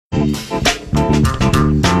All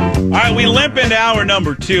right, we limp into hour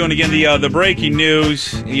number 2, and again, the breaking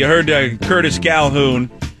news. You heard Curtis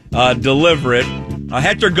Calhoun deliver it.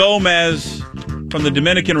 Hector Gomez from the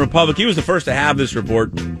Dominican Republic, he was the first to have this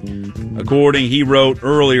report. He wrote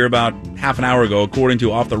earlier, about half an hour ago, according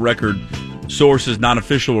to off-the-record sources,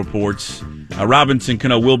 non-official reports, Robinson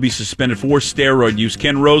Cano will be suspended for steroid use.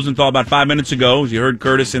 Ken Rosenthal, about 5 minutes ago, as you heard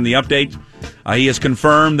Curtis in the update, he has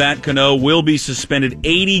confirmed that Cano will be suspended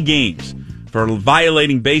 80 games for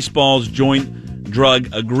violating baseball's joint drug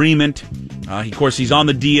agreement. Of course, he's on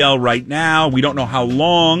the DL right now. We don't know how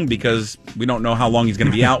long, because we don't know how long he's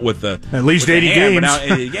going to be out with the at least 80 games. But now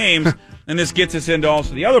 80 games. And this gets us into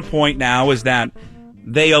also the other point now is that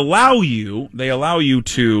they allow you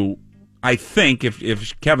to, I think,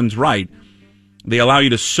 if Kevin's right, they allow you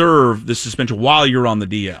to serve the suspension while you're on the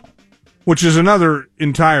DL. Which is another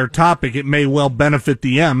entire topic. It may well benefit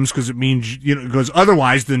the M's because it means, because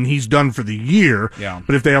otherwise then he's done for the year. Yeah.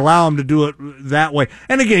 But if they allow him to do it that way.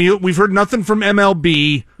 And again, we've heard nothing from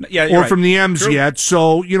MLB or from the M's yet.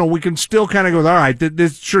 So, we can still kind of go, all right,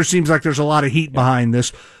 this sure seems like there's a lot of heat behind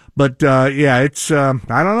this. But, it's, I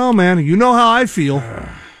don't know, man. You know how I feel.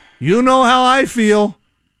 You know how I feel.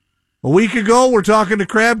 A week ago, we're talking to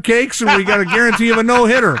crab cakes, and we got a guarantee of a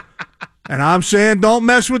no-hitter. And I'm saying don't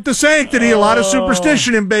mess with the sanctity. A lot of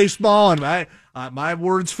superstition in baseball, and my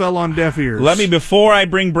words fell on deaf ears. Before I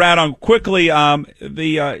bring Brad on quickly,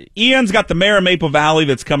 Ian's got the Mayor of Maple Valley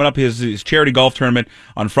that's coming up, his charity golf tournament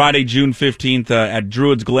on Friday, June 15th at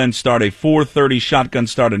Druids Glen. Start a 4:30 shotgun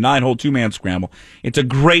start, a 9-hole two-man scramble. It's a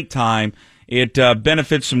great time. It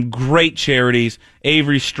benefits some great charities.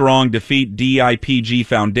 Avery Strong Defeat DIPG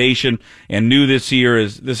Foundation, and new this year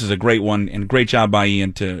this is a great one, and great job by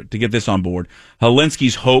Ian to get this on board.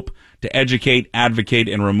 Helinski's Hope, to educate, advocate,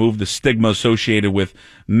 and remove the stigma associated with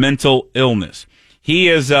mental illness.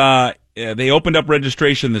 They opened up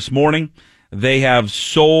registration this morning. They have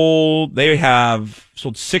sold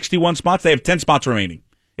 61 spots. They have 10 spots remaining.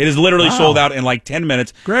 It is literally sold out in like 10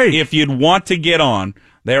 minutes. Great. If you'd want to get on,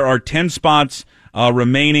 there are 10 spots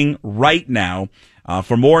remaining right now.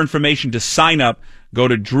 For more information, to sign up, go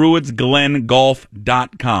to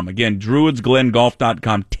druidsglengolf.com. Again,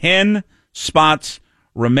 druidsglengolf.com. 10 spots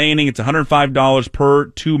remaining. It's $105 per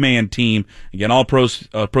two-man team. Again, all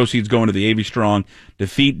proceeds going to the A.V. Strong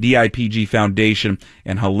Defeat DIPG Foundation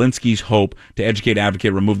and Helinski's Hope, to educate,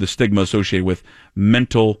 advocate, remove the stigma associated with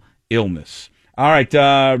mental illness. All right,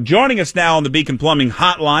 joining us now on the Beacon Plumbing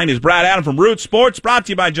Hotline is Brad Adam from Root Sports, brought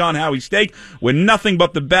to you by John Howie Steak, when nothing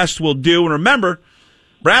but the best will do. And remember,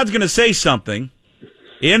 Brad's going to say something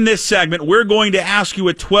in this segment. We're going to ask you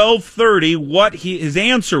at 12:30 what his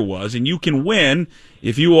answer was, and you can win.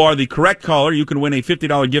 If you are the correct caller, you can win a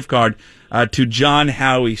 $50 gift card to John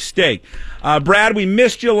Howie Steak. Brad, we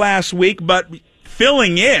missed you last week, but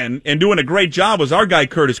filling in and doing a great job was our guy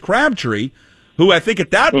Curtis Crabtree, who I think at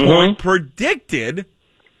that point predicted.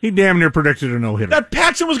 He damn near predicted a no-hitter. That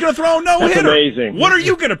Paxton was going to throw a no-hitter. That's amazing. What are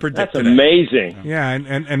you going to predict That's today? amazing. Yeah,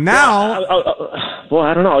 and now... Well,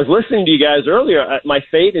 I don't know. I was listening to you guys earlier. My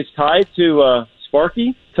fate is tied to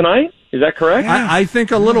Sparky tonight. Is that correct? I think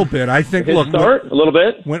a little bit. I think, a little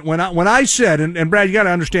bit. When I said, and Brad, you got to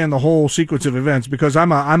understand the whole sequence of events, because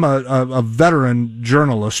I'm a veteran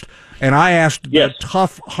journalist, and I asked the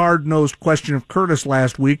tough, hard-nosed question of Curtis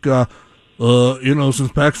last week.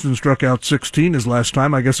 Since Paxton struck out 16 his last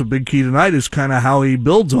time, I guess a big key tonight is kind of how he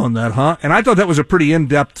builds on that, huh? And I thought that was a pretty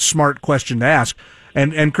in-depth, smart question to ask.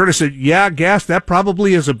 And Curtis said, yeah, Gas, that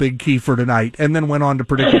probably is a big key for tonight, and then went on to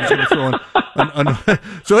predict he was going to throw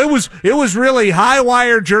so it was really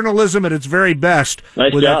high-wire journalism at its very best.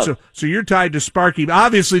 Nice job. So you're tied to Sparky.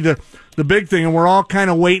 Obviously, the big thing, and we're all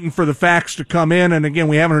kind of waiting for the facts to come in, and again,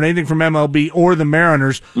 we haven't heard anything from MLB or the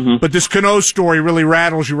Mariners, but this Cano story really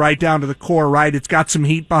rattles you right down to the core, right? It's got some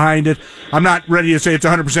heat behind it. I'm not ready to say it's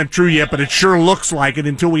 100% true yet, but it sure looks like it.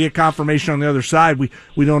 Until we get confirmation on the other side, we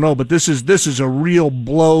don't know. But this is a real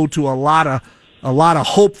blow to a lot of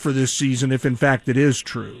hope for this season, if in fact it is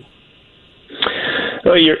true.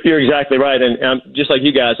 Well, you're exactly right, and just like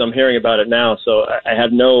you guys, I'm hearing about it now, so I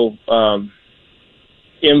have no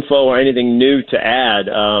info or anything new to add.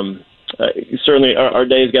 Certainly, our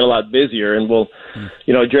days get a lot busier, and we'll,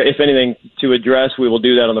 if anything to address, we will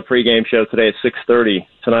do that on the pregame show today at 6:30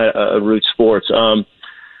 tonight at Root Sports.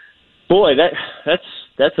 Boy, that's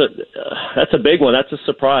a big one. That's a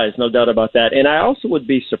surprise, no doubt about that. And I also would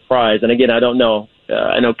be surprised, and again, I don't know.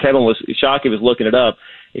 I know Kevin Shockey was looking it up.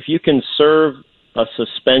 If you can serve a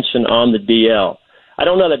suspension on the DL, I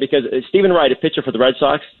don't know that, because Stephen Wright, a pitcher for the Red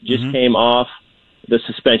Sox, just came off the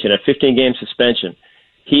suspension, a 15-game suspension.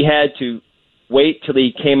 He had to wait till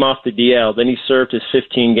he came off the DL. Then he served his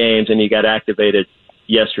 15 games, and he got activated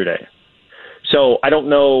yesterday. So I don't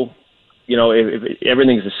know, if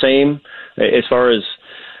everything's the same as far as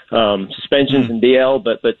suspensions and DL,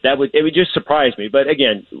 but it would just surprise me. But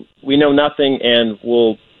again, we know nothing, and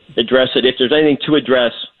we'll address it. If there's anything to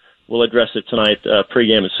address, we'll address it tonight,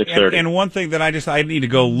 pregame at 6:30. And one thing that I need to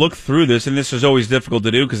go look through this, and this is always difficult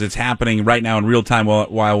to do because it's happening right now in real time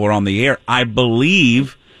while we're on the air. I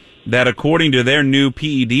believe that according to their new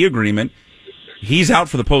PED agreement, he's out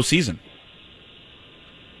for the postseason.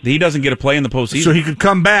 He doesn't get to play in the postseason, so he could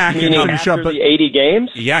come back and finish up the 80 games.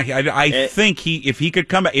 Yeah, I think if he could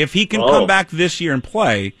come back, if he can come back this year and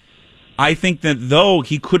play, I think that though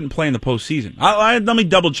he couldn't play in the postseason. Let me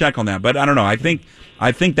double check on that, but I don't know. I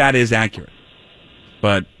think that is accurate,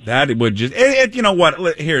 but that would just you know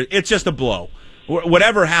what? Here, it's just a blow.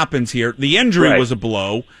 Whatever happens here, the injury was a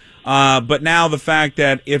blow, but now the fact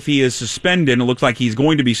that if he is suspended, it looks like he's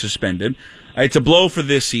going to be suspended. It's a blow for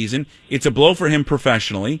this season. It's a blow for him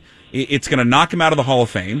professionally. It's going to knock him out of the Hall of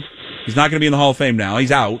Fame. He's not going to be in the Hall of Fame now.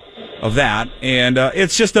 He's out of that, and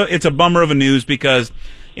it's a bummer of a news because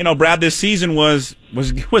Brad, this season was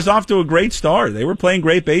off to a great start. They were playing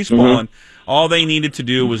great baseball, and all they needed to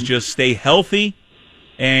do was just stay healthy,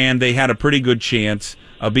 and they had a pretty good chance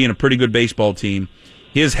of being a pretty good baseball team.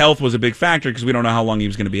 His health was a big factor because we don't know how long he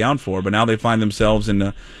was going to be out for, but now they find themselves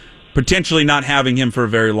in potentially not having him for a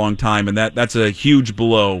very long time, and that's a huge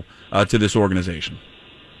blow to this organization.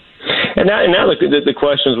 And now the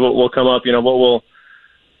questions will come up. What will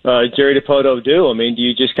Jerry Dipoto do? I mean, do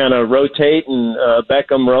you just kind of rotate and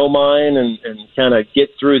Beckham, Romine, and kind of get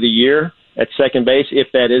through the year at second base if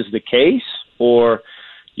that is the case, or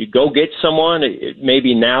you go get someone?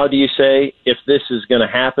 Maybe now do you say if this is going to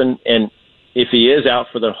happen and if he is out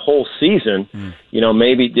for the whole season,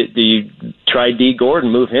 maybe do you try D.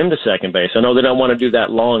 Gordon, move him to second base? I know they don't want to do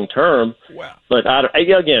that long term, but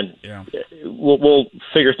we'll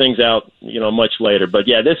figure things out, much later. But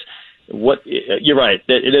yeah, you're right.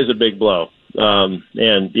 It is a big blow, and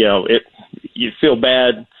you feel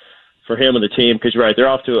bad for him and the team because you're right. They're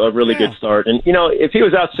off to a really good start, and if he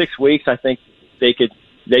was out 6 weeks, I think they could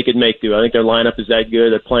make do. I think their lineup is that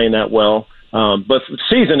good. They're playing that well. But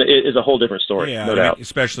season is a whole different story, no doubt.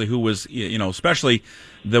 Especially especially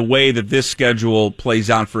the way that this schedule plays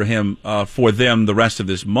out for him, for them the rest of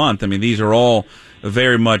this month. I mean, these are all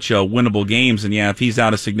very much winnable games, and if he's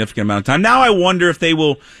out a significant amount of time. Now I wonder if they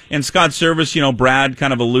will, and Scott Service, Brad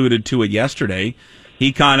kind of alluded to it yesterday.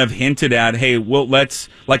 He kind of hinted at, hey, well, let's,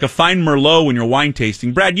 like a fine Merlot when you're wine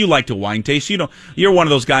tasting. Brad, you like to wine taste. You're one of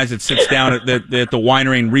those guys that sits down at the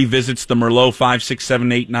winery and revisits the Merlot 5, 6,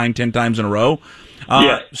 7, 8, 9, 10 times in a row.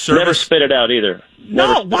 Never spit it out either.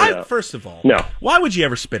 No, why? First of all, no. Why would you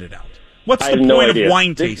ever spit it out? What's the point of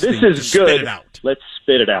wine tasting? This is good. Spit it out. Let's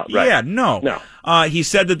spit it out. Right? Yeah, no. He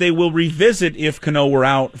said that they will revisit if Cano were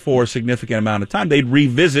out for a significant amount of time. They'd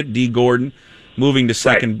revisit D. Gordon moving to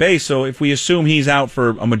second base. So if we assume he's out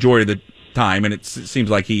for a majority of the time, and it seems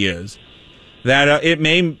like he is, that it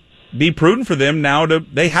may be prudent for them now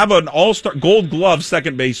they have an all-star Gold Glove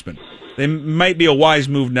second baseman. They might be a wise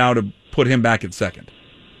move now to put him back at second.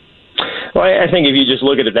 Well, I think if you just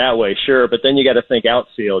look at it that way, sure, but then you got to think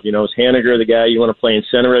outfield. Is Haniger the guy you want to play in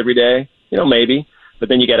center every day? Maybe, but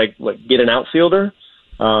then you got to get an outfielder.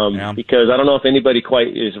 Because I don't know if anybody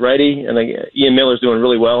quite is ready. And Ian Miller's doing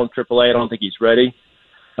really well in AAA. I don't think he's ready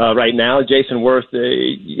right now. Jason Worth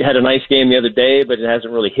had a nice game the other day, but it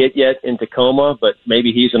hasn't really hit yet in Tacoma. But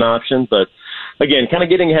maybe he's an option. But again, kind of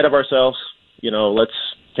getting ahead of ourselves. Let's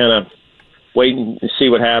kind of wait and see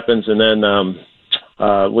what happens, and then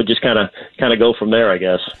we'll just kind of go from there, I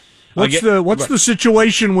guess. What's the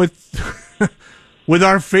situation with with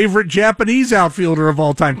our favorite Japanese outfielder of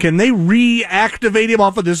all time? Can they reactivate him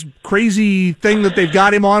off of this crazy thing that they've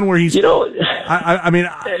got him on where he's... I mean,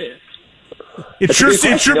 it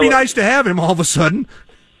sure be nice to have him all of a sudden.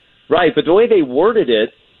 Right, but the way they worded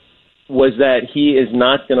it was that he is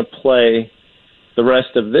not going to play the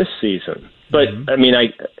rest of this season. But,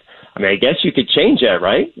 I guess you could change that,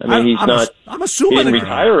 right? I'm assuming he didn't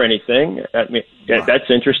retire or anything. That's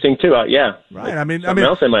interesting too. Yeah, right. Something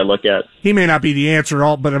else they might look at. He may not be the answer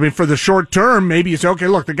all, but for the short term, maybe you say, okay,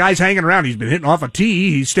 look, the guy's hanging around. He's been hitting off a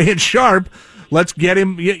tee. He's staying sharp. Let's get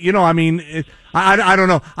him. I don't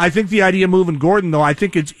know. I think the idea of moving Gordon, though, I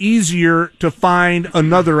think it's easier to find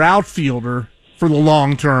another outfielder for the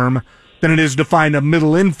long term than it is to find a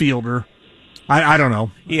middle infielder. I don't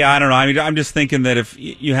know. Yeah, I don't know. I'm just thinking that if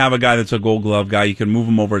you have a guy that's a Gold Glove guy, you can move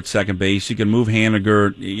him over at second base. You can move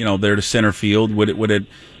Haniger, there to center field. Would it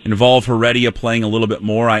involve Heredia playing a little bit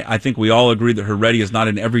more? I think we all agree that Heredia is not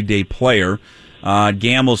an everyday player.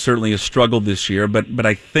 Gamble certainly has struggled this year, but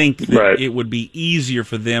I think that Right. it would be easier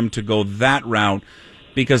for them to go that route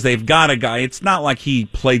because they've got a guy. It's not like he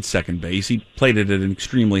played second base. He played it at an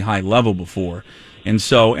extremely high level before. And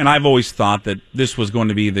I've always thought that this was going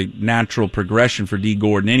to be the natural progression for D.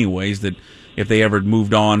 Gordon anyways, that if they ever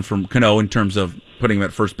moved on from Cano in terms of putting him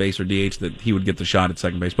at first base or DH, that he would get the shot at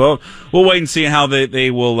second base. But we'll wait and see how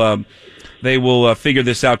they will figure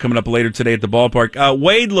this out coming up later today at the ballpark.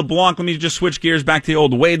 Wade LeBlanc, let me just switch gears back to the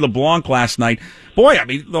old Wade LeBlanc last night. Boy, I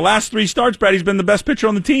mean, the last 3 starts, Brad, he's been the best pitcher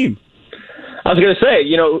on the team. I was going to say,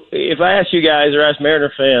 if I ask you guys or ask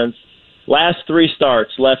Mariner fans, last 3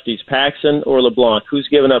 starts, lefties, Paxton or LeBlanc, who's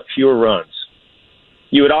given up fewer runs?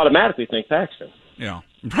 You would automatically think Paxton. Yeah,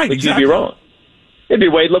 right, But exactly. you'd be wrong. It'd be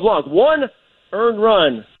Wade LeBlanc. 1 earned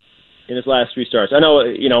run in his last 3 starts. I know,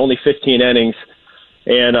 only 15 innings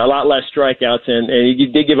and a lot less strikeouts, and he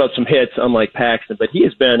did give up some hits, unlike Paxton, but he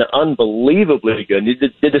has been unbelievably good. He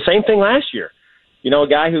did the same thing last year. A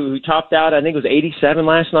guy who topped out, I think it was 87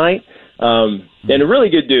 last night, and a really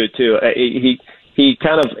good dude, too. He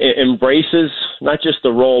kind of embraces not just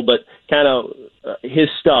the role, but kind of his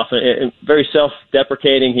stuff, and very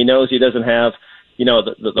self-deprecating. He knows he doesn't have,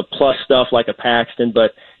 the plus stuff like a Paxton,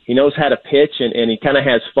 but he knows how to pitch, and he kind of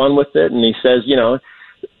has fun with it, and he says,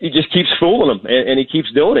 he just keeps fooling him, and he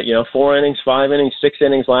keeps doing it. 4 innings, 5 innings, 6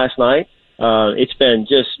 innings last night. It's been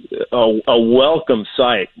just a welcome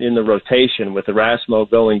sight in the rotation with Erasmo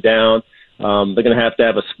going down. They're going to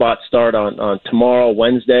have a spot start on tomorrow,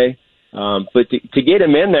 Wednesday. But to get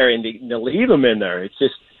him in there and to leave him in there,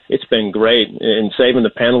 it's been great. And saving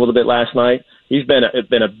the pen a little bit last night, he's been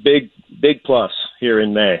a big plus here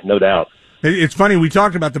in May, no doubt. It's funny, we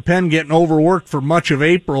talked about the pen getting overworked for much of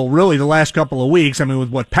April, really the last couple of weeks. I mean, with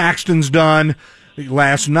what Paxton's done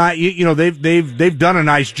last night, they've done a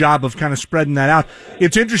nice job of kind of spreading that out.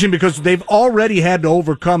 It's interesting because they've already had to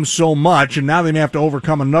overcome so much, and now they may have to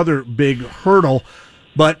overcome another big hurdle.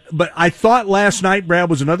 But I thought last night, Brad,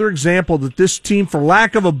 was another example that this team, for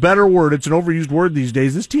lack of a better word, it's an overused word these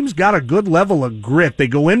days, this team's got a good level of grit. They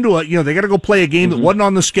go into they got to go play a game that wasn't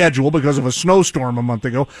on the schedule because of a snowstorm a month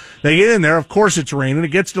ago. They get in there, of course it's raining, it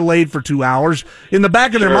gets delayed for 2 hours. In the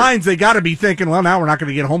back of their minds, they got to be thinking, well, now we're not going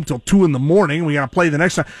to get home till 2 a.m. We got to play the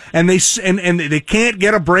next time. And they can't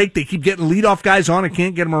get a break. They keep getting leadoff guys on and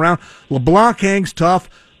can't get them around. LeBlanc hangs tough.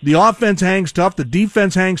 The offense hangs tough, the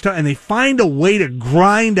defense hangs tough, and they find a way to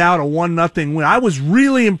grind out a 1-0 win. I was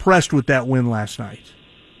really impressed with that win last night.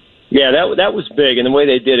 Yeah, that was big, and the way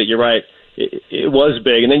they did it, you're right, it was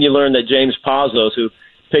big. And then you learn that James Pazos, who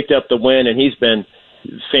picked up the win, and he's been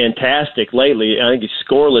fantastic lately. I think he's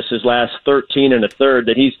scoreless his last 13 1/3,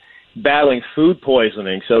 that he's battling food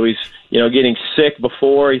poisoning. So he's, getting sick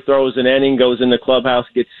before he throws an inning, goes in the clubhouse,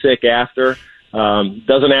 gets sick after.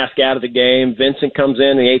 Doesn't ask out of the game. Vincent comes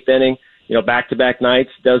in the 8th inning, back-to-back nights,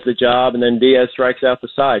 does the job, and then Diaz strikes out the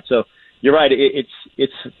side. So you're right.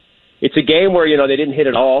 It's a game where, they didn't hit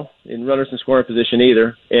it all in runners in scoring position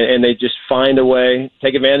either, and they just find a way,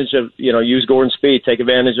 take advantage of, use Gordon's speed, take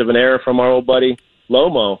advantage of an error from our old buddy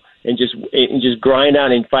Lomo, and just grind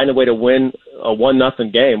out and find a way to win a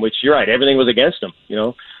 1-0 game, which you're right, everything was against them,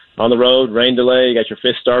 on the road, rain delay, you got your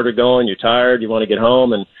 5th starter going, you're tired, you want to get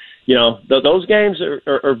home, and those games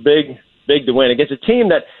are big to win against a team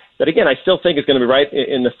that again, I still think is going to be right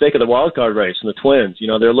in the thick of the wild card race. And the Twins,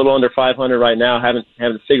 they're a little under 500 right now,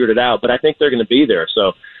 haven't figured it out, but I think they're going to be there.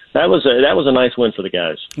 So that was a nice win for the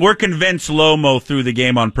guys. We're convinced Lomo threw the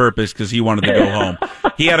game on purpose because he wanted to go home.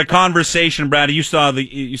 He had a conversation, Brad. You saw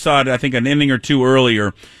it, I think, an inning or 2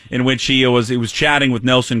 earlier, in which he was chatting with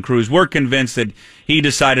Nelson Cruz. We're convinced that he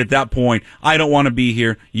decided at that point, I don't want to be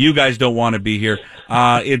here. You guys don't want to be here.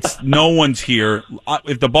 It's no one's here.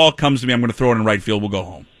 If the ball comes to me, I'm going to throw it in right field. We'll go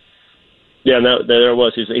home. Yeah, no, there it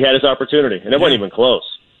was. He had his opportunity, and it wasn't even close.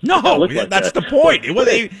 No, that's the point. It was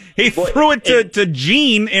he threw it to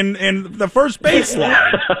Gene in the first base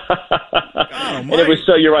line. And it was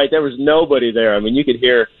so, you're right, there was nobody there. I mean, you could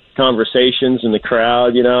hear conversations in the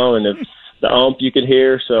crowd, and the ump you could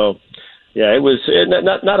hear. So, yeah, it was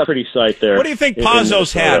not a pretty sight there. What do you think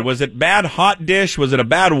Pazos had? Was it bad hot dish? Was it a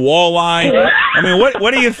bad walleye? I mean,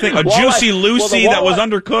 what do you think? A juicy Lucy that was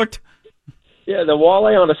undercooked? Yeah, the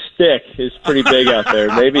walleye on a stick is pretty big out there.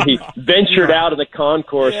 Maybe he ventured out in the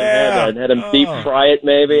concourse and had him deep fry it.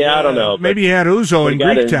 Maybe I don't know. Maybe he had Uzo in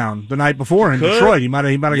Greektown the night before in Detroit. He might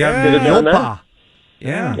have gotten the Yopa.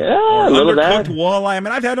 Yeah, a little undercooked walleye. I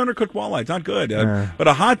mean, I've had undercooked walleye. It's not good, but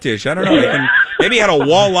a hot dish. I don't know. Maybe he had a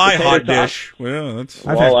walleye hot dish. Well, that's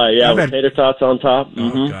walleye. With tater tots on top.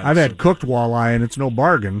 I've had cooked walleye, and it's no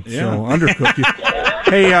bargain. So undercooked.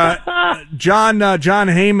 Hey, John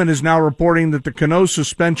Heyman is now reporting that the Cano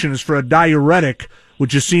suspension is for a diuretic,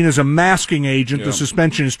 which is seen as a masking agent. Yeah. The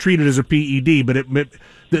suspension is treated as a PED, but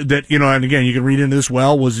that and again, you can read into this.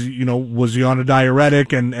 Well, was he on a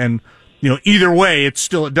diuretic, and either way, it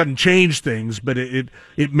doesn't change things, but it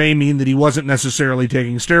may mean that he wasn't necessarily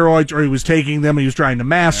taking steroids, or he was taking them and he was trying to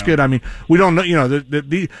mask it. I mean, we don't know.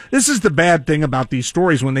 This is the bad thing about these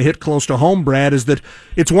stories when they hit close to home, Brad, is that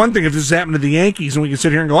it's one thing if this happened to the Yankees and we can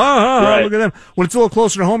sit here and go, right. Look at them. When it's a little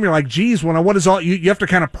closer to home, you're like, geez, what is all? You have to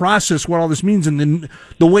kind of process what all this means, and then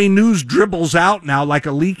the way news dribbles out now like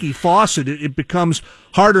a leaky faucet, it becomes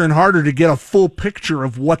harder and harder to get a full picture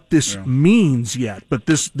of what this means yet. But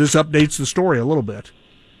this updates the story a little bit.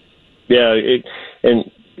 Yeah,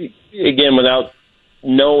 and again, without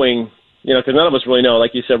knowing, because none of us really know.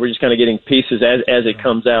 Like you said, we're just kind of getting pieces as it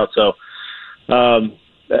comes out. So hard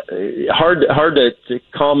to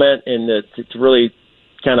comment and to really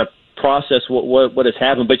kind of process what has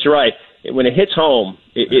happened. But you're right. When it hits home,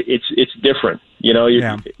 it's different.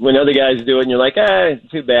 When other guys do it, and you're like,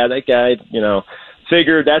 too bad, that guy,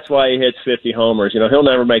 figured that's why he hits 50 homers. He'll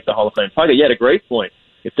never make the Hall of Fame. Puckett, you had a great point.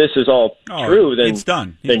 If this is all true, then it's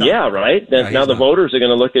done. Right. Then now the voters are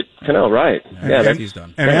going to look at Cano, right? He's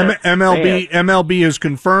done. And MLB has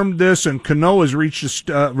confirmed this, and Cano has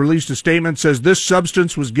released a statement says this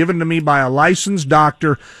substance was given to me by a licensed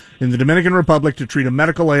doctor in the Dominican Republic to treat a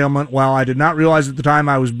medical ailment. While I did not realize at the time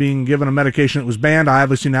I was being given a medication that was banned, I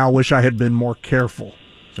obviously now wish I had been more careful.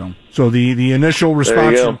 So the initial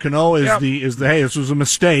response from Cano is hey, this was a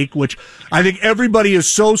mistake, which I think everybody is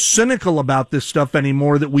so cynical about this stuff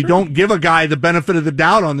anymore that we don't give a guy the benefit of the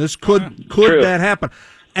doubt on this. Could that happen?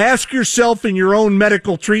 Ask yourself in your own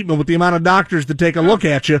medical treatment with the amount of doctors that take a look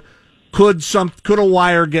at you, could a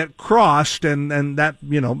wire get crossed and that,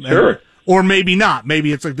 or maybe not.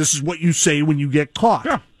 Maybe it's like this is what you say when you get caught.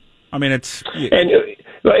 Yeah. I mean, it's and you're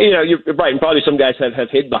right, and probably some guys have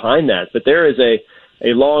hid behind that, but there is a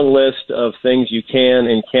long list of things you can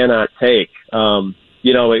and cannot take,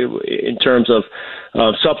 in terms of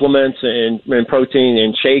supplements and protein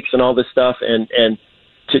and shakes and all this stuff. And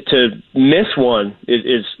to miss one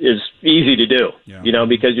is easy to do,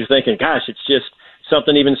 because you're thinking, gosh, it's just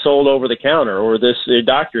something even sold over the counter or this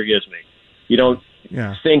doctor gives me. You don't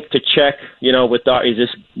think to check, with is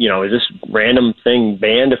this random thing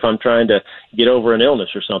banned if I'm trying to get over an illness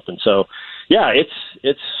or something? So,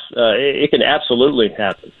 it can absolutely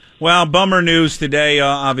happen. Well, bummer news today,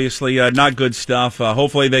 obviously, not good stuff.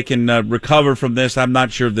 Hopefully they can recover from this. I'm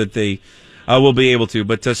not sure that they will be able to,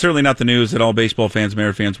 but certainly not the news that all baseball fans,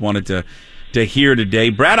 Mary fans wanted to hear today.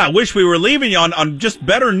 Brad, I wish we were leaving you on just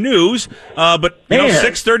better news, but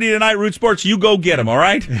 6:30 tonight, Root Sports, you go get them, all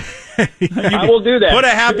right? I will do that. Put a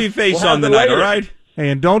happy face on the night, all right? Hey,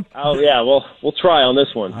 and don't. Oh yeah, we'll try on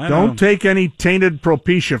this one. Don't take any tainted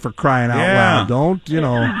Propecia for crying out loud. Don't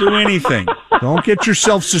do anything. Don't get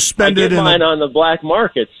yourself suspended. I get mine on the black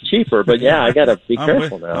market. It's cheaper, but I got to be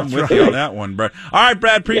careful now. I'm with you on that one, Brad. All right,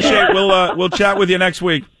 Brad. Appreciate it. We'll chat with you next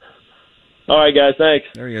week. All right, guys. Thanks.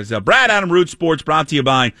 There he is. Brad Adam, Root Sports, brought to you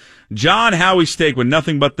by John Howie Steak, when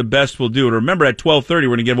nothing but the best will do. And remember, at 12:30, we're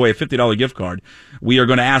going to give away a $50 gift card. We are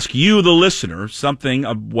going to ask you, the listener, something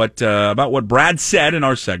about what Brad said in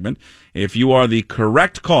our segment. If you are the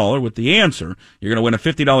correct caller with the answer, you're going to win a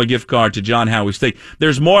 $50 gift card to John Howie Steak.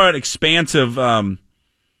 There's more expansive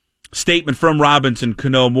statement from Robinson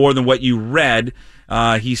Cano, more than what you read.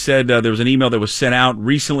 He said there was an email that was sent out.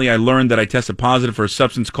 Recently, I learned that I tested positive for a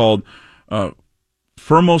substance called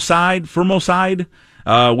Firmocide,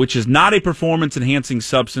 which is not a performance-enhancing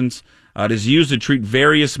substance. It is used to treat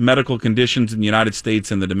various medical conditions in the United States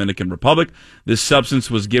and the Dominican Republic. This substance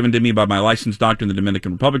was given to me by my licensed doctor in the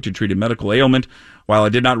Dominican Republic to treat a medical ailment. While I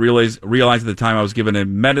did not realize at the time I was given a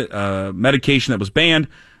medication that was banned,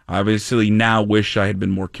 I obviously now wish I had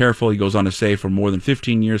been more careful. He goes on to say, for more than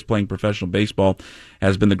 15 years playing professional baseball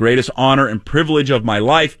has been the greatest honor and privilege of my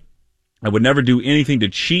life. I would never do anything to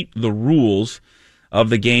cheat the rules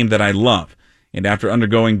of the game that I love. And after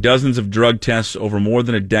undergoing dozens of drug tests over more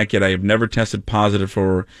than a decade, I have never tested positive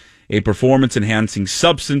for a performance-enhancing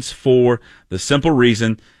substance for the simple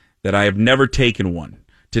reason that I have never taken one.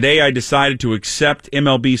 Today, I decided to accept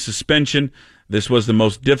MLB suspension. This was the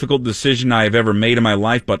most difficult decision I have ever made in my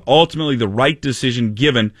life, but ultimately the right decision,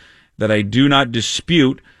 given that I do not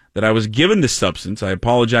dispute that I was given this substance. I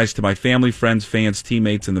apologize to my family, friends, fans,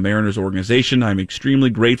 teammates, and the Mariners organization. I'm extremely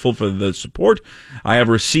grateful for the support I have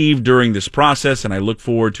received during this process, and I look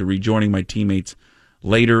forward to rejoining my teammates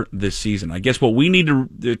later this season. I guess what we need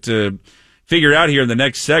to figure out here in the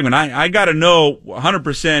next segment, I got to know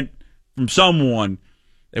 100% from someone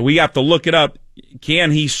We have to look it up.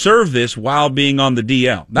 Can he serve this while being on the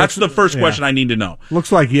DL? That's the first question I need to know.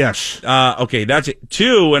 Looks like yes. Okay, that's it.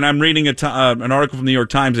 2, and I'm reading an article from the New York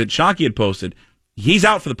Times that Shockey had posted. He's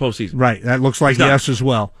out for the postseason. Right, that looks like yes as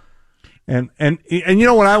well. And you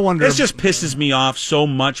know what I wonder? This just pisses me off so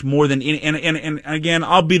much more than and again,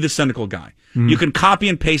 I'll be the cynical guy. Mm-hmm. You can copy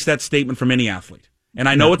and paste that statement from any athlete, and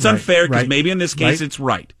I know it's unfair because maybe in this case it's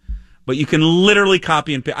right, but you can literally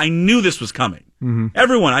copy and paste. I knew this was coming. Mm-hmm.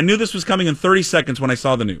 Everyone, I knew this was coming in 30 seconds when I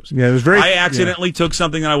saw the news. Yeah, it was I accidentally took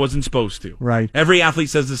something that I wasn't supposed to. Right. Every athlete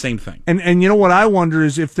says the same thing. And you know what I wonder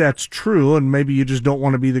is if that's true, and maybe you just don't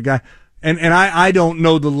want to be the guy. And I don't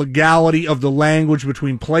know the legality of the language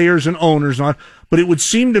between players and owners, but it would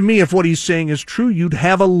seem to me if what he's saying is true, you'd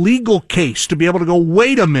have a legal case to be able to go,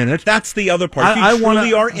 wait a minute. That's the other part. If you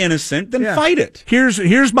truly are innocent, then fight it.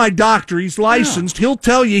 Here's my doctor. He's licensed. Yeah. He'll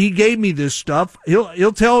tell you he gave me this stuff.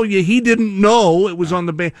 He'll tell you he didn't know it was on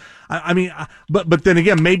the ban. I mean, but then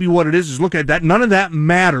again, maybe what it is look at that. None of that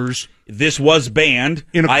matters. This was banned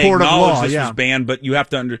in a court of law. This was banned, but you have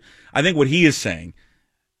to I think what he is saying.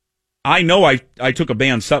 I know I took a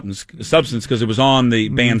banned substance because it was on the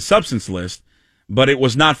banned substance list, but it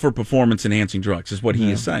was not for performance enhancing drugs, is what he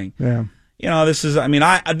is saying. Yeah. You know, this is, I mean,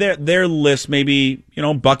 their list, maybe, you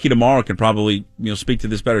know, Bucky tomorrow can probably, you know, speak to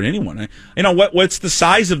this better than anyone. You know, what's the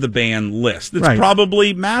size of the banned list? It's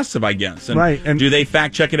probably massive, I guess. And do they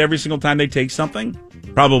fact check it every single time they take something?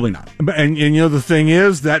 Probably not. And you know, the thing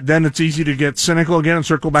is that then it's easy to get cynical again and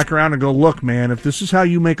circle back around and go, look, man, if this is how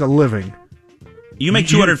you make a living, you make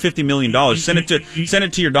 $250 million. Send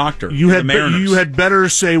it to your doctor. You had better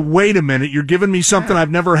say, wait a minute, you're giving me something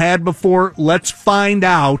I've never had before. Let's find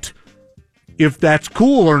out if that's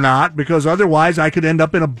cool or not, because otherwise I could end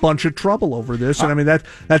up in a bunch of trouble over this. And I mean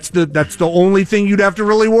that's the only thing you'd have to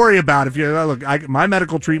really worry about. If you look, my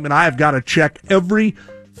medical treatment, I have got to check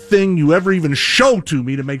everything you ever even show to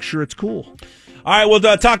me to make sure it's cool. All right, we'll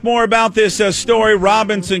talk more about this story.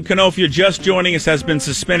 Robinson Cano, if you're just joining us, has been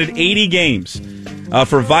suspended 80 games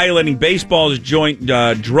for violating baseball's joint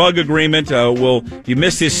drug agreement. If you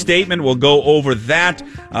missed his statement, we'll go over that.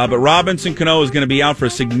 But Robinson Cano is going to be out for a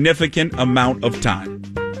significant amount of time.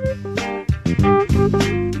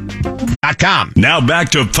 Now back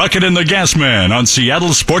to Puckett and the Gasman on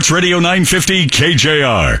Seattle Sports Radio 950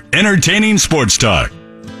 KJR. Entertaining sports talk.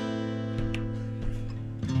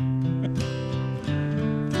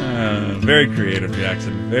 Very creative,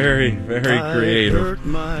 Jackson. Very, very creative.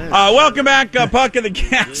 Welcome back, Puck and the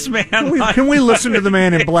Gas Man. Can we listen to the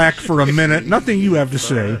Man in Black for a minute? Nothing you have to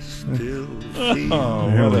say.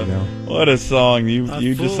 What a song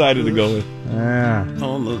you decided to go with. Yeah.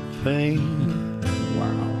 On the pain.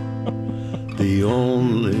 Wow. The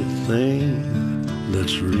only thing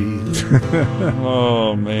that's real.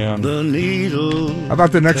 Oh, man. The needle. How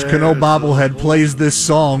about the next Cano bobblehead plays this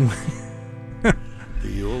song?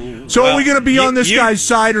 So are we going to be on this guy's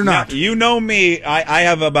side or not? You know me.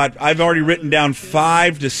 I've already written down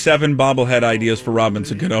 5 to 7 bobblehead ideas for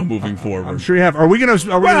Robinson Cano moving forward. I'm sure you have. Are we going to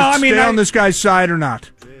stay on this guy's side or not?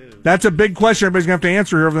 That's a big question everybody's going to have to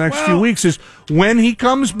answer here over the next few weeks is when he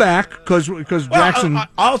comes back, because Jackson...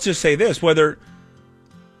 I'll just say this,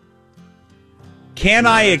 can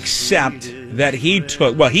I accept that he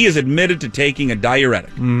has admitted to taking a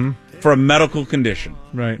diuretic for a medical condition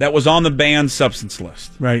that was on the banned substance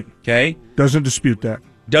list. Right. Okay? Doesn't dispute that.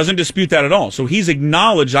 Doesn't dispute that at all. So he's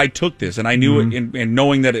acknowledged I took this, and I knew it in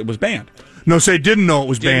knowing that it was banned. No, say didn't know it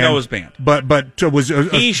was banned. Didn't know it was banned. But was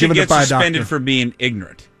he should get suspended for being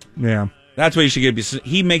ignorant. Yeah. That's what he should get.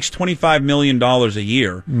 He makes $25 million a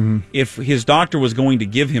year. Mm-hmm. If his doctor was going to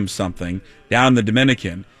give him something down in the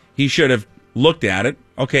Dominican, he should have looked at it.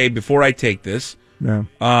 Okay, before I take this,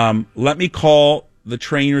 let me call the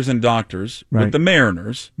trainers and doctors with the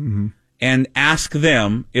Mariners and ask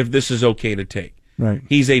them if this is okay to take. Right.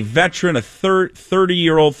 He's a veteran, a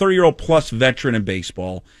 30-year-old plus veteran in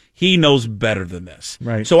baseball. He knows better than this.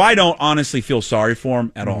 Right. So I don't honestly feel sorry for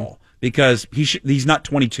him at all because he's not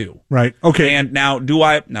 22. Right. Okay. And now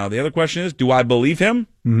the other question is, do I believe him?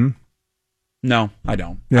 Mm-hmm. No, I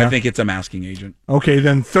don't. Yeah. I think it's a masking agent. Okay,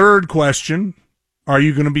 then third question. Are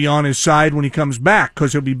you going to be on his side when he comes back?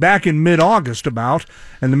 Because he'll be back in mid-August and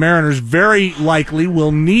the Mariners very likely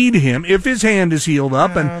will need him if his hand is healed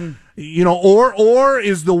up. And or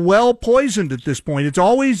is the well poisoned at this point? It's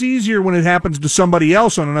always easier when it happens to somebody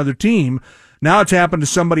else on another team. Now it's happened to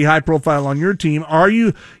somebody high profile on your team. Are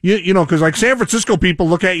you because like San Francisco people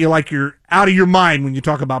look at you like you're out of your mind when you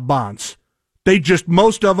talk about Bonds.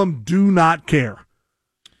 Most of them do not care.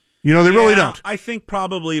 They really don't. I think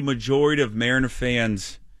probably a majority of Mariner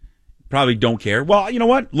fans probably don't care. Well, you know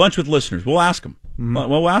what? Lunch with listeners. We'll ask them. Mm-hmm. Well,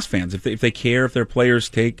 we'll ask fans if they care if their players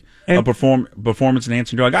take a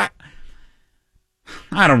performance-enhancing drug.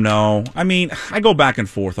 I don't know. I mean, I go back and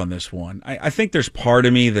forth on this one. I think there's part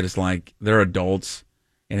of me that is like, they're adults,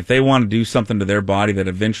 and if they want to do something to their body that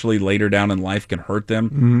eventually later down in life can hurt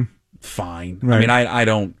them, fine. Right. I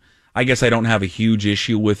mean, I guess I don't have a huge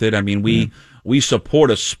issue with it. I mean, we support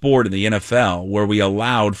a sport in the NFL where we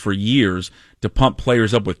allowed for years to pump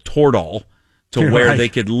players up with Toradol to where they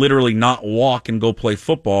could literally not walk and go play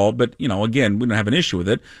football. But, again, we don't have an issue with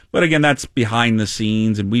it. But, again, that's behind the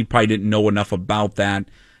scenes, and we probably didn't know enough about that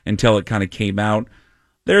until it kind of came out.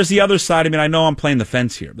 There's the other side. I mean, I know I'm playing the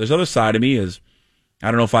fence here. There's the other side of me is, I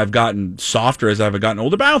don't know if I've gotten softer as I've gotten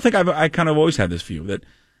older, but I don't think I kind of always had this view that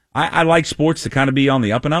I like sports to kind of be on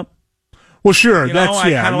the up and up. Well, sure.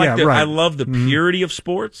 I love the purity of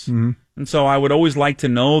sports. And so I would always like to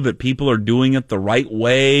know that people are doing it the right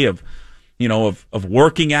way of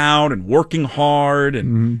working out and working hard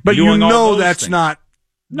and but doing all those that's things. not.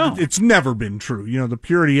 No, it's never been true. The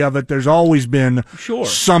purity of it. There's always been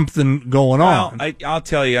something going on. I'll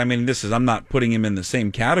tell you. I mean, I'm not putting him in the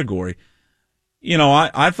same category.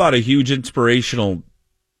 I thought a huge inspirational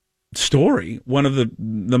story, one of the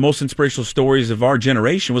most inspirational stories of our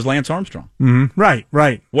generation, was Lance Armstrong. Mm-hmm.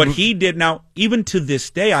 Right. What he did. Now, even to this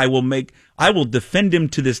day, I will defend him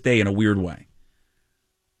to this day in a weird way.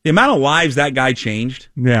 The amount of lives that guy changed,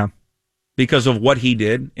 because of what he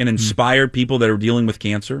did and inspired people that are dealing with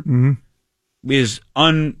cancer, is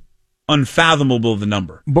unfathomable, the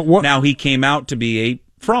number. But now he came out to be a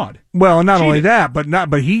fraud. Well, not only that,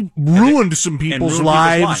 but he ruined some people's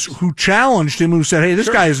lives who challenged him, who said, "Hey, this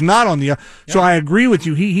guy is not on the." So I agree with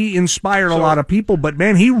you. He inspired a lot of people, but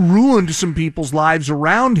man, he ruined some people's lives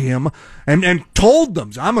around him, and told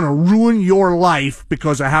them, "I'm going to ruin your life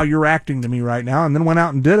because of how you're acting to me right now," and then went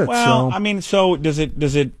out and did it. Well, I mean, so does it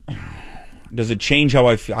change how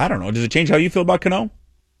I feel? I don't know. Does it change how you feel about Cano?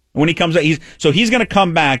 When he comes back, he's going to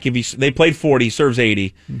come back. They played 40, he serves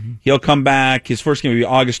 80. He'll come back. His first game will be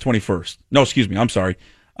August 21st. No, excuse me. I'm sorry.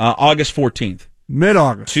 August 14th.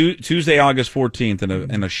 Mid-August. Tuesday, August 14th,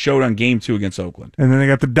 in a showdown game 2 against Oakland. And then they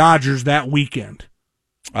got the Dodgers that weekend.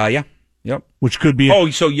 Yeah. Yep. Which could be.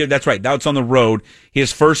 That's right. That's on the road.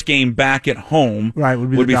 His first game back at home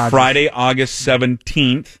would be Friday, August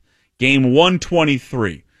 17th. Game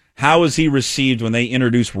 123. How is he received when they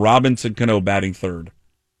introduce Robinson Cano batting third?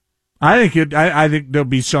 I think there'll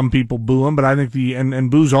be some people boo him, but I think and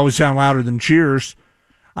boos always sound louder than cheers.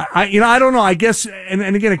 I don't know. I guess, and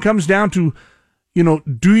again, it comes down to,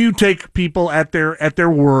 do you take people at their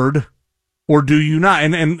word, or do you not?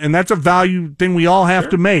 And that's a value thing we all have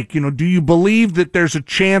to make. Do you believe that there's a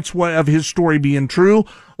chance of his story being true,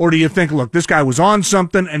 or do you think, look, this guy was on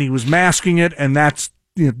something and he was masking it, and that's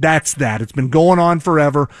that. It's been going on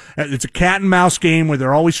forever. It's a cat and mouse game where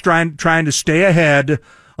they're always trying to stay ahead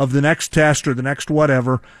of the next test or the next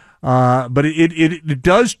whatever, but it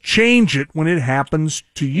does change it when it happens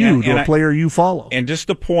to you, to a player you follow. And just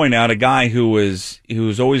to point out, a guy who's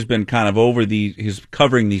always been kind of who's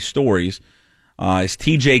covering these stories, is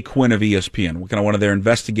TJ Quinn of ESPN, kind of one of their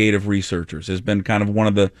investigative researchers, has been kind of one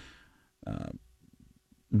of the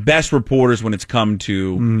best reporters when it's come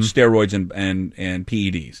to steroids and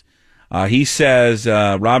PEDs. He says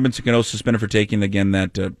Robinson Cano suspended for taking, again,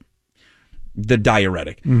 the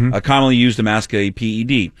diuretic, commonly used to mask a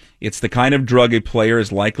PED. It's the kind of drug a player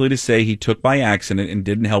is likely to say he took by accident and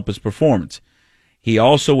didn't help his performance. He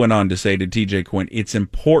also went on to say to TJ Quinn, it's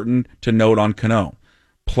important to note on Cano,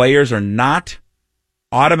 players are not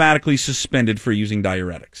automatically suspended for using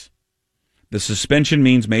diuretics. The suspension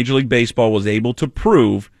means Major League Baseball was able to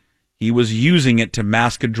prove he was using it to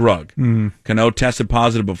mask a drug. Cano tested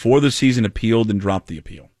positive before the season, appealed, and dropped the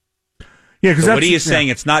appeal. Yeah, because what he is saying,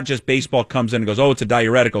 it's not just baseball comes in and goes, oh, it's a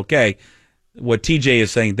diuretic, okay. What TJ is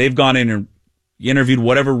saying, they've gone in and interviewed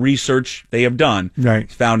whatever research they have done,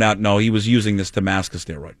 found out, no, he was using this to mask a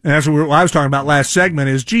steroid. And that's what I was talking about last segment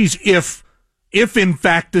is, geez, if in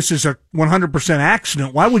fact this is a 100%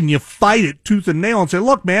 accident, why wouldn't you fight it tooth and nail and say,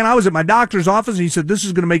 look, man, I was at my doctor's office and he said this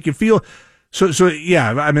is going to make you feel. So yeah,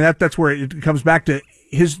 I mean, that's where it comes back to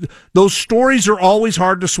those stories are always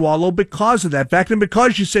hard to swallow because of that fact. And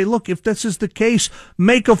because you say, look, if this is the case,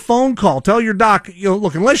 make a phone call. Tell your doc,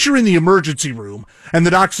 look, unless you're in the emergency room and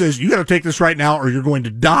the doc says, you got to take this right now or you're going to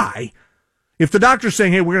die. If the doctor's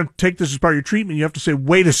saying, hey, we're going to take this as part of your treatment, you have to say,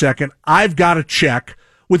 wait a second, I've got to check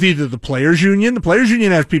with either the Players Union. The Players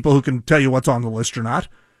Union has people who can tell you what's on the list or not.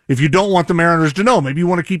 If you don't want the Mariners to know, maybe you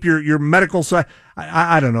want to keep your medical side.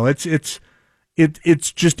 I don't know. It's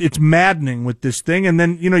maddening with this thing. And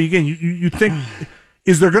then, again, you think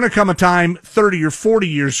is there going to come a time 30 or 40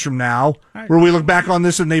 years from now where we look back on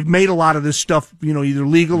this and they've made a lot of this stuff, either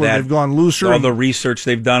legal or they've gone looser? All the research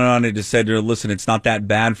they've done on it has said, listen, it's not that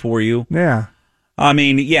bad for you. Yeah. I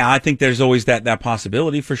mean, I think there's always that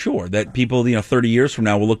possibility for sure that people, 30 years from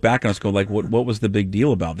now will look back on us and go like, what was the big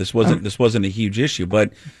deal about this? This wasn't a huge issue,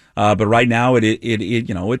 but right now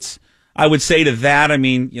it's. I would say to that,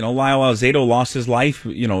 Lyle Alzado lost his life,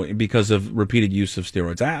 because of repeated use of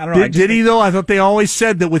steroids. I don't know. Did he though? I thought they always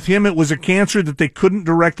said that with him it was a cancer that they couldn't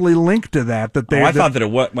directly link to that. I thought that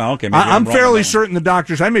it was. Well, okay. Maybe I'm fairly certain the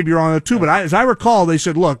doctors. I may be wrong on it too, but as I recall, they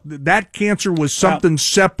said, look, that cancer was something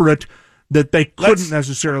separate that they couldn't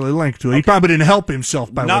necessarily link to it. Okay. He probably didn't help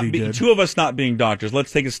himself by what he did. Two of us not being doctors,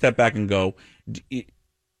 let's take a step back and go.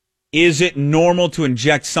 Is it normal to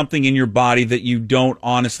inject something in your body that you don't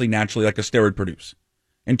honestly naturally, like a steroid, produce?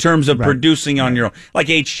 In terms of producing on your own, like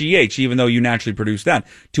HGH, even though you naturally produce that,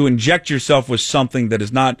 to inject yourself with something that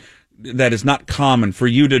is not common for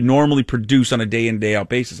you to normally produce on a day in, day out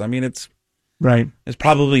basis. It's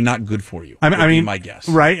probably not good for you. My guess.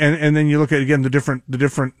 Right, and then you look at again the different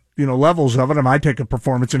levels of it. I take a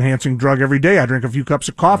performance enhancing drug every day. I drink a few cups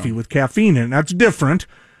of coffee with caffeine in it. That's different,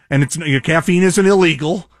 and caffeine isn't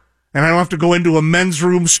illegal. And I don't have to go into a men's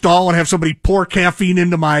room stall and have somebody pour caffeine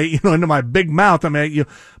into my big mouth.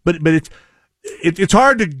 But it's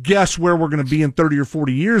hard to guess where we're going to be in 30 or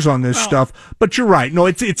 40 years on this stuff. But you're right. No,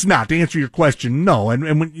 it's not. To answer your question, no.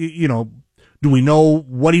 And when, do we know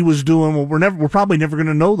what he was doing? Well, we're probably never going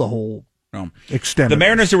to know the whole extent. The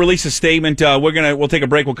Mariners have released a statement. We'll take a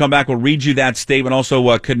break. We'll come back. We'll read you that statement.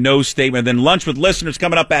 Also, Cano's statement. Then lunch with listeners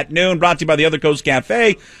coming up at noon. Brought to you by the Other Coast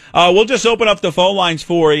Cafe. We'll just open up the phone lines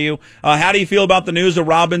for you. How do you feel about the news of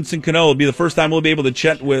Robinson Cano? It'll be the first time we'll be able to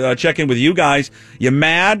check in with you guys. You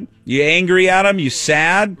mad? You angry at him? You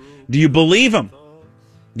sad? Do you believe him?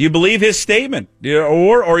 Do you believe his statement?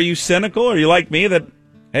 Or are you cynical? Or are you like me that,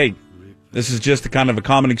 hey, this is just a kind of a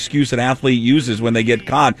common excuse an athlete uses when they get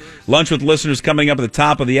caught? Lunch with listeners coming up at the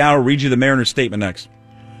top of the hour. Read you the Mariners statement next.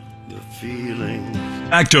 The feeling.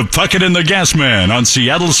 Back to Puckett and the Gasman on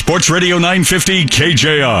Seattle Sports Radio 950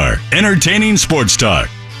 KJR. Entertaining sports talk.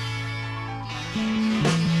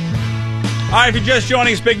 All right, if you're just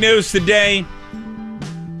joining us, big news today.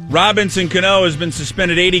 Robinson Cano has been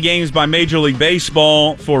suspended 80 games by Major League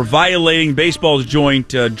Baseball for violating baseball's joint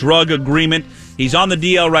drug agreement. He's on the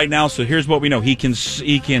DL right now, so here's what we know. He can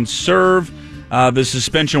serve the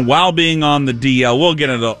suspension while being on the DL. We'll get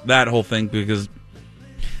into that whole thing because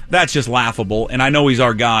that's just laughable. And I know he's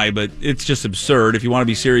our guy, but it's just absurd. If you want to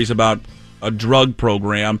be serious about a drug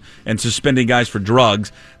program and suspending guys for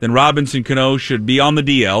drugs, then Robinson Cano should be on the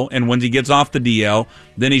DL, and when he gets off the DL,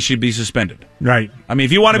 then he should be suspended. Right.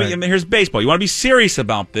 If you want to be, here's baseball. You want to be serious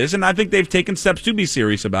about this, and I think they've taken steps to be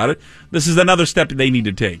serious about it. This is another step that they need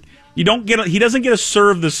to take. He doesn't get to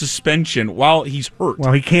serve the suspension while he's hurt.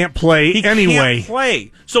 Well, he can't play anyway. He can't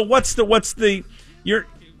play. So what's the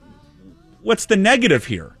negative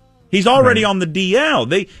here? He's already on the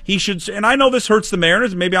DL. He should, and I know this hurts the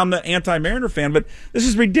Mariners. Maybe I'm the anti-Mariner fan, but this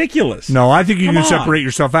is ridiculous. No, I think you can separate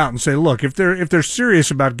yourself out and say, look, if they're serious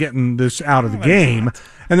about getting this out of the game,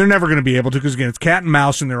 and they're never going to be able to, because again, it's cat and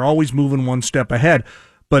mouse, and they're always moving one step ahead.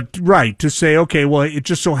 But to say, okay, well, it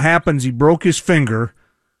just so happens he broke his finger.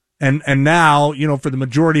 And now, for the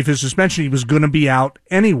majority of his suspension, he was going to be out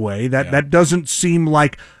anyway. That doesn't seem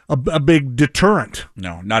like a big deterrent.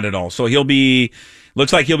 No, not at all. So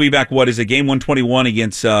looks like he'll be back. What is it? Game 121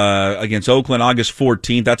 against Oakland, August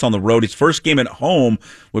 14th. That's on the road. His first game at home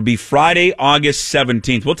would be Friday, August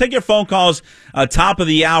 17th. We'll take your phone calls. Top of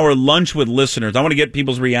the hour, lunch with listeners. I want to get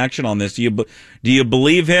people's reaction on this. Do you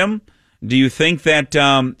believe him? Do you think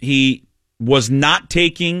that he was not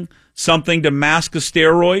taking something to mask a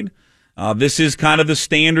steroid? This is kind of the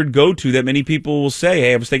standard go-to that many people will say,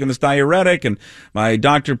 hey, I was taking this diuretic and my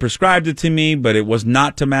doctor prescribed it to me, but it was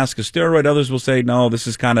not to mask a steroid. Others will say, no, this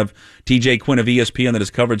is kind of TJ Quinn of ESPN that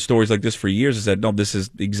has covered stories like this for years has said, no, this is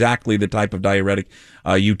exactly the type of diuretic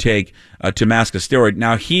you take to mask a steroid.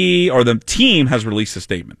 Now the team has released a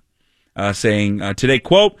statement saying today,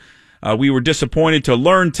 quote, we were disappointed to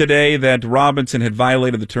learn today that Robinson had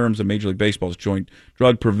violated the terms of Major League Baseball's Joint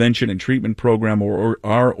Drug Prevention and Treatment Program, or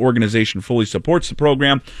our organization fully supports the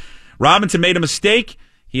program. Robinson made a mistake.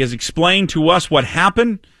 He has explained to us what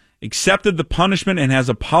happened, accepted the punishment, and has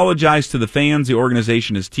apologized to the fans, the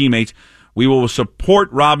organization, his teammates. We will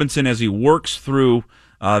support Robinson as he works through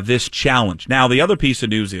this challenge. Now, the other piece of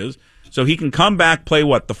news is, so he can come back, play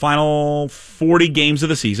the final 40 games of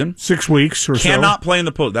the season. 6 weeks or so. Cannot play in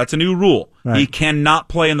the post. That's a new rule. Right. He cannot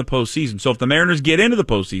play in the postseason. So if the Mariners get into the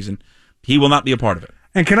postseason, he will not be a part of it.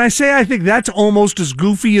 And can I say, I think that's almost as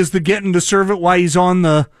goofy as the getting to serve it while he's on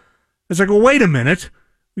the. It's like, well, wait a minute.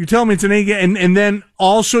 You tell me it's an 80 game, and then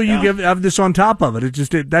also you have this on top of it.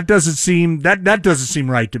 That doesn't seem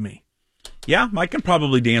right to me. Yeah, I can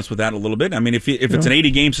probably dance with that a little bit. I mean, if it's an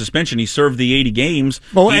 80-game suspension, he served the 80 games.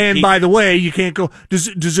 Oh, by the way, you can't go. Is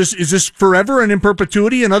this forever and in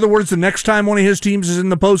perpetuity? In other words, the next time one of his teams is in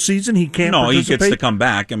the postseason, he can't. No, participate? He gets to come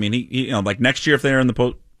back. I mean, he like next year if they're in the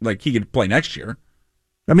post, like he could play next year.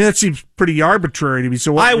 I mean, that seems pretty arbitrary to me.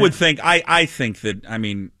 So I would think. I think that. I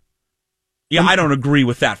mean. Yeah, I don't agree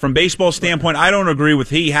with that. From baseball standpoint, I don't agree with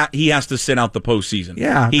he has to sit out the postseason.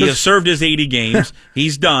 Yeah, he has served his 80 games.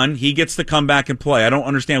 He's done. He gets to come back and play. I don't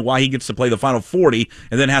understand why he gets to play the final 40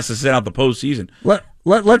 and then has to sit out the postseason.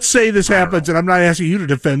 Let's say this happens, and I'm not asking you to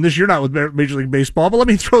defend this. You're not with Major League Baseball, but let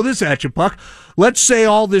me throw this at you, Puck. Let's say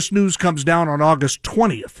all this news comes down on August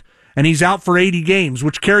 20th, and he's out for 80 games,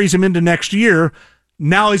 which carries him into next year.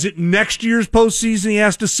 Now, is it next year's postseason he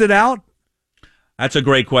has to sit out? That's a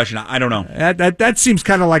great question. I don't know. That seems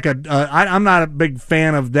kind of like I'm not a big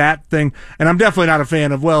fan of that thing, and I'm definitely not a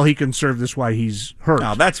fan of, well, he can serve this while he's hurt.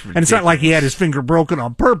 No, that's ridiculous. And it's not like he had his finger broken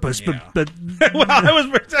on purpose, but well,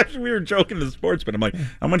 we were joking in the sports, but I'm like,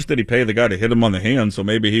 how much did he pay the guy to hit him on the hand? So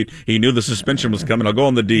maybe he knew the suspension was coming. I'll go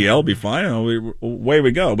on the DL, be fine. Away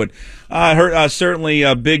we go. But I heard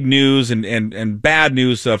certainly big news and bad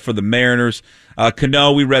news for the Mariners.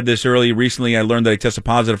 Cano, we read this recently. I learned that he tested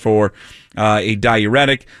positive for a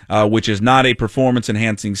diuretic, which is not a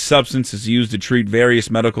performance-enhancing substance. It's used to treat various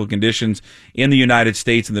medical conditions in the United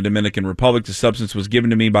States and the Dominican Republic. The substance was given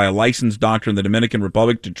to me by a licensed doctor in the Dominican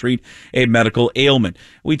Republic to treat a medical ailment.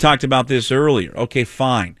 We talked about this earlier. Okay,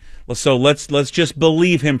 fine. So let's just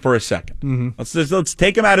believe him for a second. Mm-hmm. Let's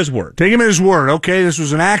take him at his word. Take him at his word. Okay, this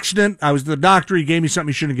was an accident. I was the doctor. He gave me something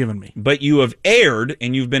he shouldn't have given me. But you have erred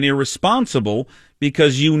and you've been irresponsible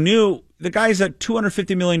because you knew the guy's a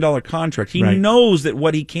 $250 million contract. He knows that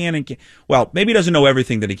what he can and can't. Well, maybe he doesn't know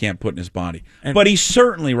everything that he can't put in his body. But he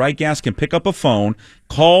certainly, right, Gas, can pick up a phone,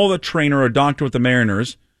 call the trainer or doctor with the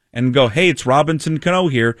Mariners, and go, hey, it's Robinson Cano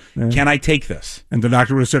here. Yeah. Can I take this? And the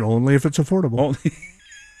doctor would have said, only if it's affordable.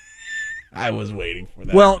 I was waiting for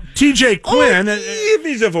that. Well, T.J. Quinn, if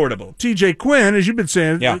he's affordable. T.J. Quinn, as you've been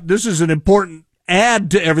saying, this is an important add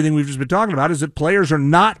to everything we've just been talking about, is that players are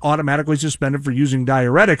not automatically suspended for using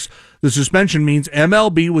diuretics. The suspension means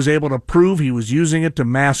MLB was able to prove he was using it to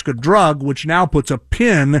mask a drug, which now puts a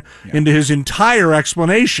pin into his entire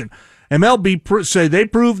explanation. MLB say they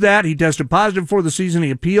proved that. He tested positive for the season.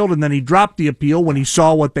 He appealed, and then he dropped the appeal when he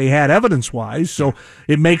saw what they had evidence-wise. So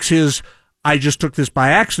it makes his I just took this by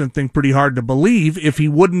accident thing pretty hard to believe. If he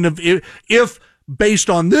wouldn't have, if based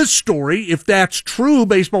on this story, if that's true,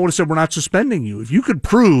 baseball would have said, we're not suspending you. If you could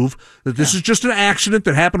prove that this is just an accident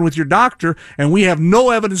that happened with your doctor and we have no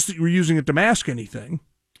evidence that you were using it to mask anything.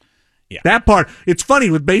 Yeah. That part, it's funny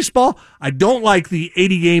with baseball. I don't like the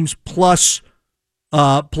 80 games plus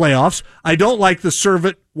playoffs. I don't like the serve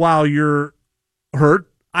it while you're hurt.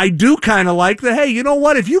 I do kind of like the, hey, you know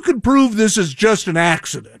what? If you could prove this is just an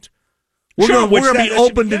accident, we're going to be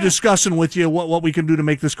open to discussing with you what we can do to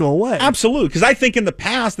make this go away. Absolutely, because I think in the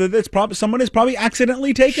past that it's probably someone has probably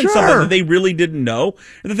accidentally taken something that they really didn't know,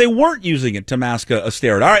 and that they weren't using it to mask a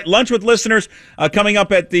steroid. All right, lunch with listeners coming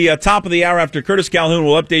up at the top of the hour after Curtis Calhoun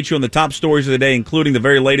will update you on the top stories of the day, including the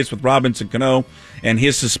very latest with Robinson Cano and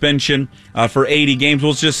his suspension for 80 games.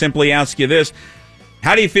 We'll just simply ask you this.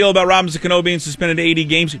 How do you feel about Robinson Cano being suspended 80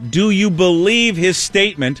 games? Do you believe his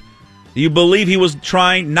statement? Do you believe he was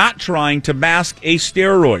not trying to mask a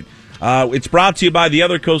steroid? It's brought to you by the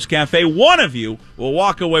Other Coast Cafe. One of you will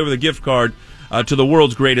walk away with a gift card to the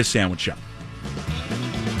world's greatest sandwich shop.